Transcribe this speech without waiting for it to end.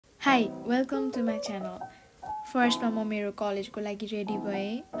Hi, welcome to my channel. First ma मेरो कलेजको लागि रेडी भए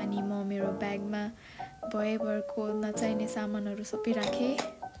अनि म मेरो ब्यागमा भएभरको नचाहिने सामानहरू सबै राखे।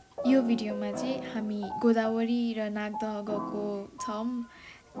 यो भिडियोमा चाहिँ हामी गोदावरी र नागदह गएको छौं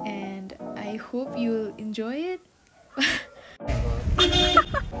and I hope you'll enjoy it.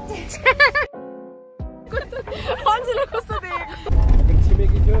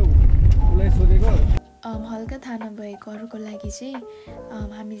 हल्का थाहा नभएकोहरूको लागि चाहिँ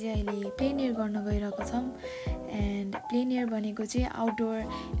हामी चाहिँ अहिले प्लेन एयर गर्न गइरहेको छौं एन्ड प्लेन एयर भनेको चाहिँ आउटडोर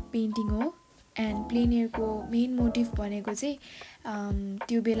पेन्टिङ हो एन्ड प्लेन एयरको मेन मोटिभ भनेको चाहिँ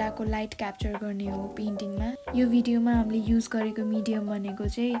त्यो बेलाको लाइट क्याप्चर गर्ने हो पेन्टिङमा। यो भिडियोमा हामीले युज गरेको मिडियम भनेको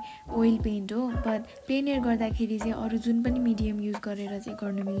चाहिँ ओइल पेन्ट हो, बट प्लेन एयर गर्दाखेरि चाहिँ अरु जुन पनि मिडियम युज गरेर चाहिँ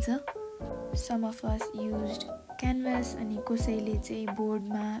गर्न मिल्छ। Some of us used canvas अनि कसैले चाहिँ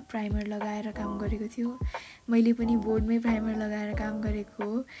बोर्डमा प्राइमर लगाएर काम गरेको थियो। मैले पनि बोर्डमै प्राइमर लगाएर काम गरेको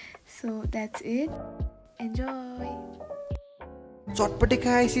हो। So that's it, enjoy. चटपटे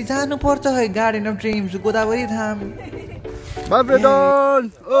खाएपछि जानु पर्छ है गार्डन अफ ड्रिम्स गोदावरी धाम। बाबे डन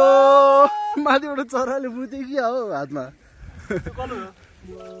ओ माथिबाट चराले बुझ्यो कि हो हातमा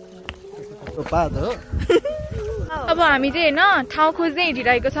ओ पात हो। अब हामी चाहिँ हैन ठाउँ खोज्दै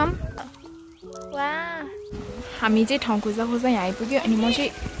हिँडिरहेको छौं। वाह, हामी चाहिँ ठाउँ खोज्दा खोज्दा यहाँ आइपुग्यो अनि म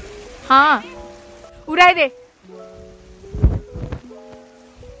चाहिँ उडाइदे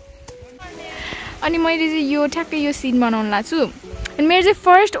अनि मैले चाहिँ यो ठ्याक्कै यो सिन बनाउन लाग्छु अनि मेरो चाहिँ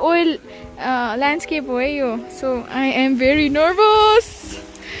फर्स्ट ओइल ल्यान्डस्केप हो है यो। So I am very nervous.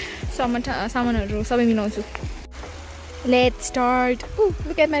 सामानहरू सबै मिलाउँछु। Let's start.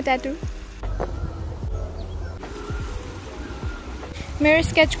 Look at my tattoo. मेरो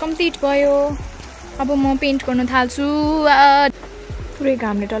स्केच कम्प्लिट भयो। अब म पेन्ट गर्न थाल्छु। पुरै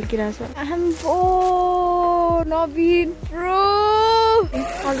घामले टल्किरहेछ। नवीन प्रो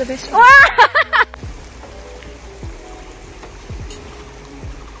अल द बेस्ट।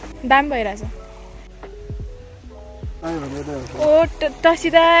 दाम भइरहेछ। ओ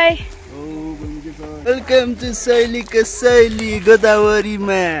टसिदाई वेलकम टु शैलीको शैली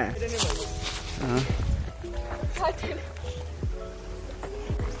गोदावरीमा।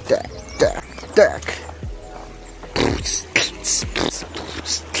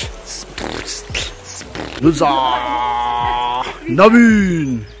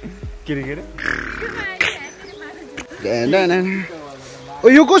 नवीन के ओ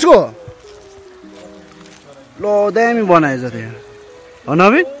यो कसको लो दामी बनाएछ त्यहाँ हो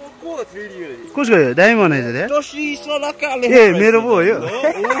नवीन? कसको यो दामी बनाएछ त्यहाँ? ए मेरो पो हो यो।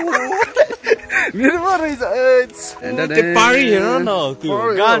 मेरो पो रहेछ।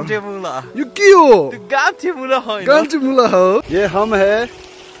 यो के हो? गांठीमुला हो। ये हम है,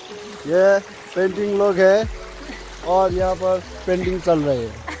 ये पेंटिंग लोग है और यहाँ पर पेंटिंग चल रही है।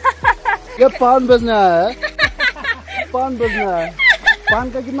 ये पान बेचने आया है। पान बेचने आया है।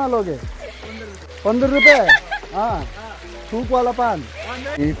 पान का कितना लोगे? 15 रुपए। हाँ, थुक वाला पान।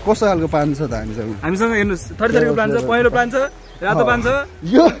 कस्तो खालको पान छ त हामीसँग हेर्नुस्, थरीथरीको प्लान छ। पहेँलो प्लान छ, रातो प्लान छ।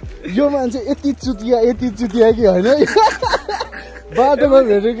 यो मान्छे यति चुतिया कि होइन? बाटोमा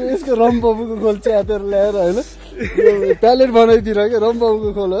भेटेको यसको रमबाबुको खोल च्यातेर ल्याएर होइन प्यालेट बनाइदिएर के रमबाबुको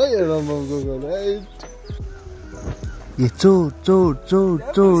खोल है। यो रमबाबुको खोल है।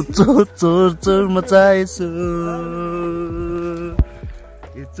 चोर मचाएछु।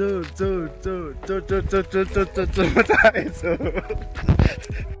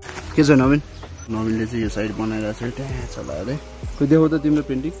 के छ नवीन? नवीनले चाहिँ यो साइड बनाइरहेको छ। त्यहाँ चला अरे खोइ देखाउ त तिम्रो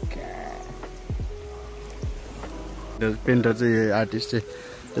पेन्टिङ। पेन्टर चाहिँ यो आर्टिस्ट चाहिँ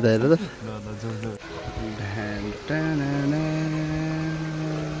यता हेर त।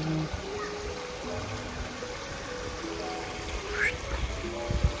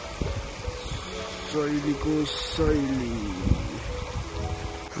 शैलीको शैली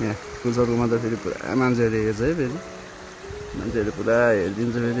यहाँ कुचरमा त फेरि पुरा मान्छेहरू हेर्छ है। फेरि मान्छेहरू पुरा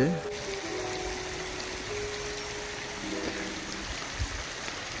हेरिदिन्छ फेरि।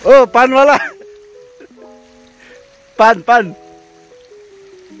 ओ पानवाला पान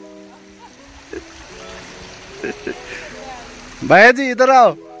भाइजी इधर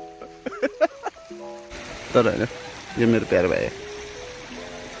आओ। तर होइन यो मेरो प्यारो भाइ।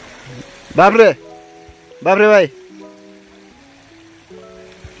 बाब्रे भाइ।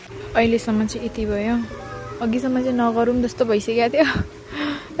 अहिलेसम्म चाहिँ यति भयो। अघिसम्म चाहिँ नगरौँ जस्तो भइसकेको थियो,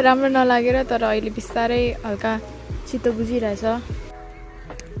 राम्रो नलागेर। तर अहिले बिस्तारै हल्का चित्त बुझिरहेछ।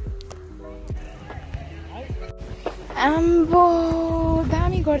 आम्बो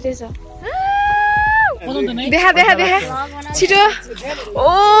दामी गर्दैछ। देखा देखा देखा छिटो। ओ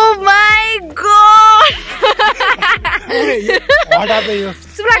माई गॉड हटा दे यो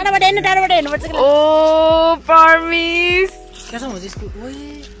टाढाबाट हेर्नुपर्छ ओ परमिस के छ हुन्छ स्कुल ओए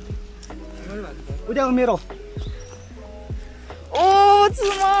उड्या मेरो ओ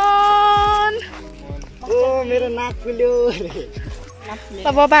सुमन ओ मेरो नाक फुल्यो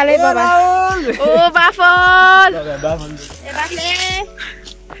त बाबाले बाबा ओ बाफल ए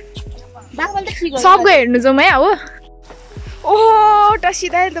बाफले त ठीक हो सबको हेर्नु जाउँ है हो ओहो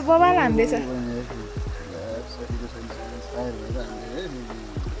टसिदा त बाबाले हान्दैछ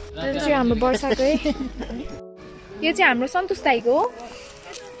यो चाहिँ हाम्रो वर्षाको है यो चाहिँ हाम्रो सन्तोष दाइको हो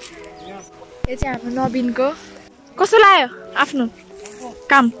यो चाहिँ हाम्रो नवीनको कस्तो लाग्यो आफ्नो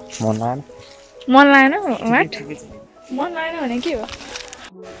काम मन लागेन वाट मन लागेन भने के हो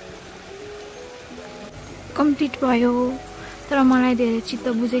कम्प्लिट भयो तर मलाई धेरै चित्त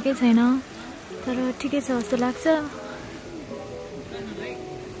बुझेकै छैन तर ठिकै छ जस्तो लाग्छ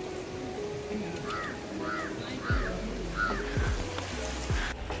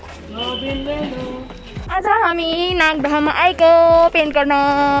आज हामी नागदाहामा आएको पेन्ट गर्न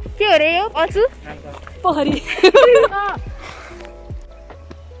के हो रे यो अल्छु पोखरी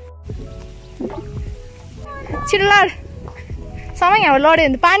चिल्लार समय यहाँ लड्यो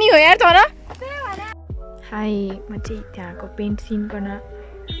भने त पानी हो यार तर हाई म चाहिँ त्यहाँको पेन्ट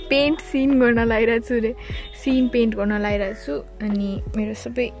सिन गर्न लागिरहेको छु रे सिन पेन्ट गर्न लागिरहेको छु अनि मेरो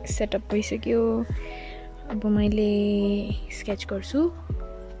सबै सेटअप भइसक्यो अब मैले स्केच गर्छु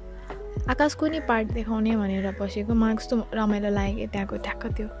आकाशको नि पार्ट देखाउने भनेर बसेको मलाई कस्तो रमाइलो लाग्यो त्यहाँको ठ्याक्क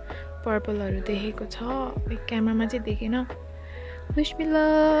त्यो पर्पलहरू देखेको छ क्यामेरामा चाहिँ देखेन विश मी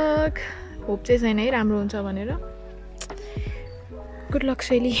लक होप चाहिँ छैन है राम्रो हुन्छ भनेर गुड लक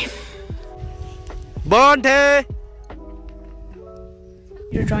शैली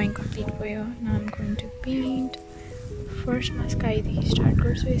यो ड्रइङ कम्प्लिट भयो now I'm going to pant फर्स्टमा स्काईदेखि स्टार्ट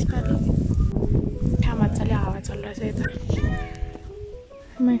गर्छु यसपालि त्यहाँ मजाले हावा चलिरहेछ यता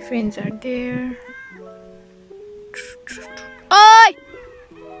My friends are there. Oi!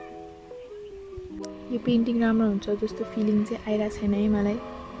 यो पेन्टिङ राम्रो हुन्छ जस्तो फिलिङ चाहिँ आइरहेको छैन है मलाई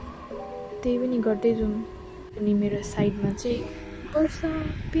त्यही पनि गर्दै जाउँ अनि मेरो साइडमा चाहिँ वर्षा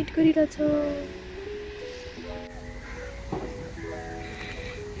पेन्ट गरिरहेछ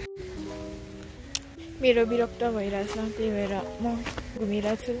मेरो विरक्त भइरहेछ त्यही भएर म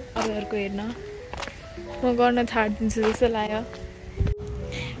घुमिरहेको छु अरूहरूको हेर्न म गर्न छाडिदिन्छु जस्तो लाग्यो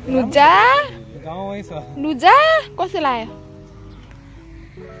नुजा नुजा कस्तो लाग्यो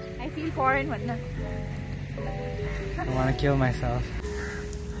I feel foreign भन्न I wanna kill myself.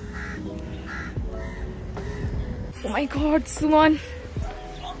 Oh my god, Suman.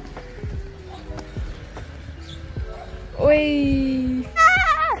 Oi.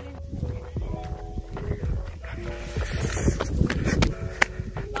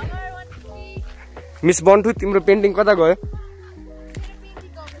 Miss बन्टु तिम्रो पेन्टिङ कता गयो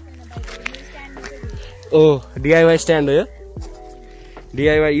ओ DIY स्ट्यान्ड हो यो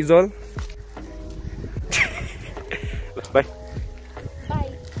DIY इज अल बाइ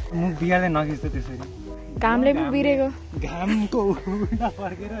मुख बिगार्दै नखिच्दै त्यसरी घामले मुख बिरेको घामको उल्टा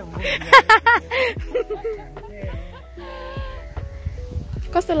फर्केर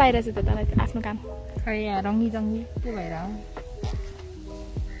कस्तो लागिरहेछ त तँलाई आफ्नो काम खै रङ्गी रङ्गी के भएर हो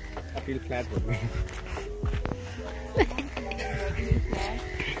फिल फ्ल्याट भयो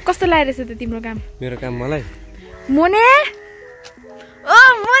कस्तो लागिरहेछ त तिम्रो काम मेरो काम मलाई मोने ओ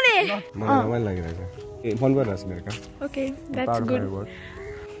मोने मलाई रमाइलो लागिरहेछ ए मन गरिरहेछ मेरो काम ओके द्याट्स गुड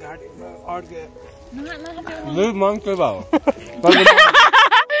लु मम के भयो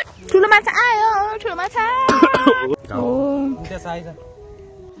ठुलो माछा आयो ठुलो माछा ओ त्यस आइज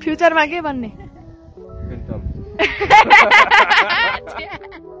फ्युचरमा के भन्ने एकदम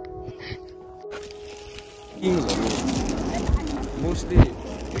मोस्टली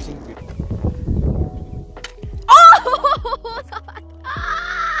फिशिङ पिट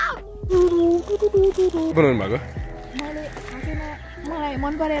बनाउनु भएको मलाई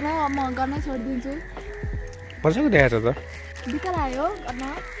मन परेन म गर्नै छोडिदिन्छु पर्छको देखाएको छ त बिका लाग्यो गर्न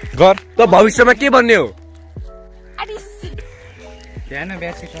गर त भविष्यमा के बन्ने हो आर्टिस्ट ध्यान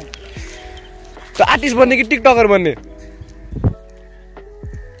ब्यासिक त आर्टिस्ट बन्ने कि टिकटकर बन्ने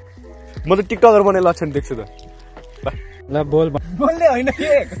म त टिकटकर बन्ने लक्षण देख्छु त ल बोल बोल्ने होइन के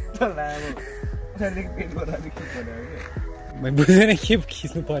कस्तो लाग्यो उसैले पेन्ट गर्दा के पर्यो म बुझेन के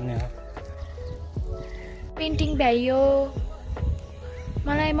खिच्नु पर्ने हो पेन्टिङ भ्याइयो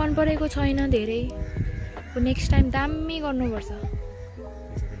मलाई मन परेको छैन धेरै नेक्स्ट टाइम दामी गर्नुपर्छ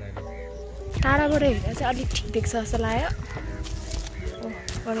टाढाबाट हेर्दा चाहिँ अलिक ठिक देख्छ जस्तो लाग्यो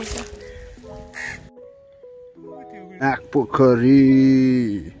गरेछ पोखरी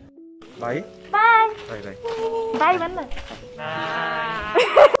भाइ बाई भाइ भाइ बाई भन्न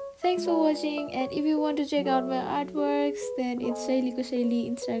Thanks for watching, and if you want to check out my artworks, then it's Shaili ko Shaili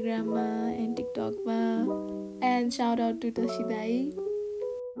Instagram and TikTok and shout out to Toshidai.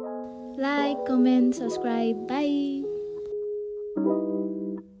 Like, comment, subscribe, bye.